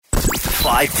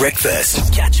5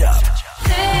 Breakfast. Catch up.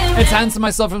 It's Hans and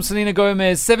myself from Selena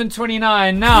Gomez,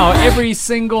 7:29 now. Every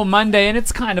single Monday, and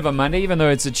it's kind of a Monday, even though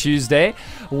it's a Tuesday,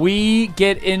 we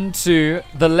get into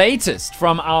the latest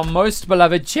from our most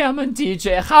beloved German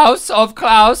DJ, House of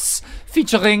Klaus,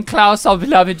 featuring Klaus, our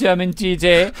beloved German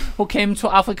DJ, who came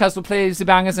to Africa to play the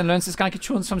bangers and learns the skanky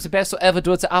tunes from the best who ever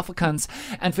do it, the Africans.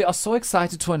 And we are so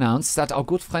excited to announce that our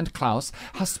good friend Klaus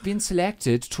has been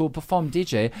selected to perform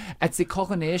DJ at the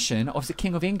coronation of the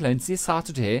King of England this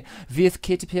Saturday with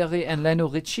Katy Perry and Lionel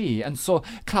Richie. And so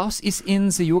Klaus is in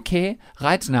the UK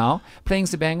right now, playing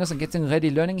the bangers and getting ready,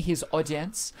 learning his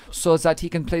audience so that he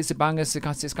can play the bangers, the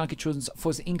skanky tunes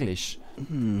for the English.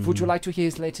 Would you like to hear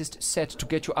his latest set to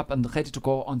get you up and ready to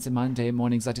go on the Monday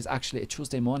mornings? That is actually a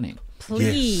Tuesday morning.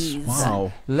 Please. Yes.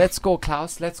 Wow. Let's go,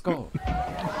 Klaus. Let's go.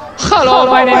 Hello,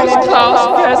 my name is Klaus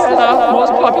Kessler,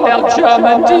 most popular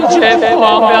German DJ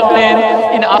from Berlin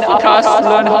in Africa, to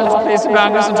learn how to play the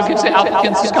bangers and to give the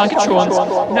Africans skanky tunes.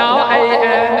 Now I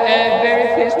am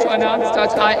very pleased to announce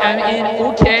that I am in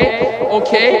UK,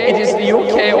 it is the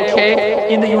UK,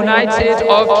 in the United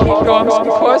Kingdoms,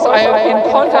 because I have been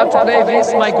called up to play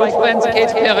with my good friends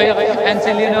Katy Perry and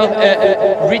Lionel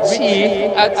Richie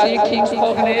at the King's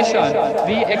coronation.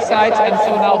 We excited and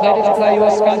so now ready to play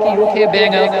your skanky UK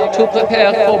banger to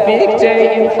prepare for big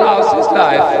day in Klaus's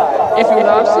life. If you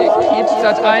love the hits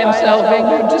that I am serving,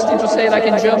 you just need to say, like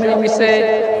in Germany we say,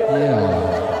 yeah.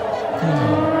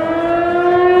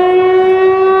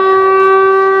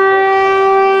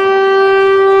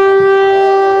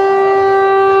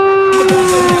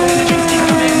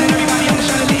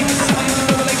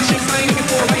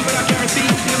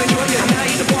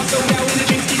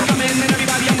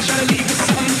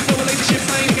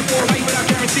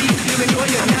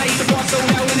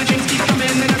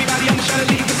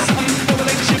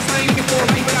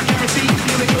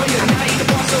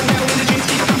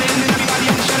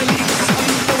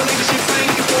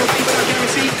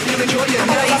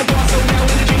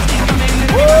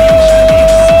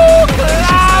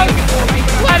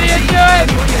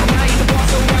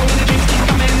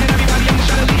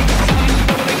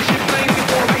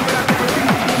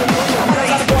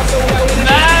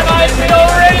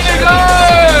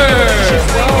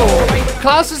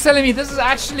 Klaus was telling me this is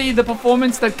actually the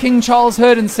performance that King Charles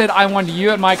heard and said, I want you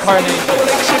at my coronation.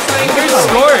 Good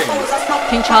story.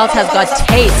 King Charles has got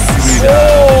taste.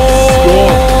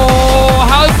 Oh,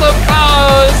 House of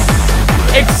Klaus.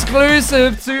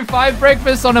 Exclusive to 5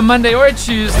 Breakfast on a Monday or a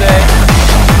Tuesday.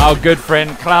 Our good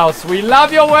friend Klaus. We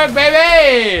love your work,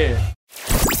 baby.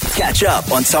 Catch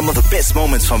up on some of the best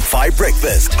moments from 5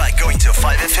 Breakfast by going to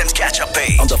 5FM's catch-up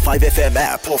page on the 5FM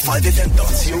app or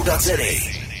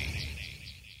 5FM.co.za.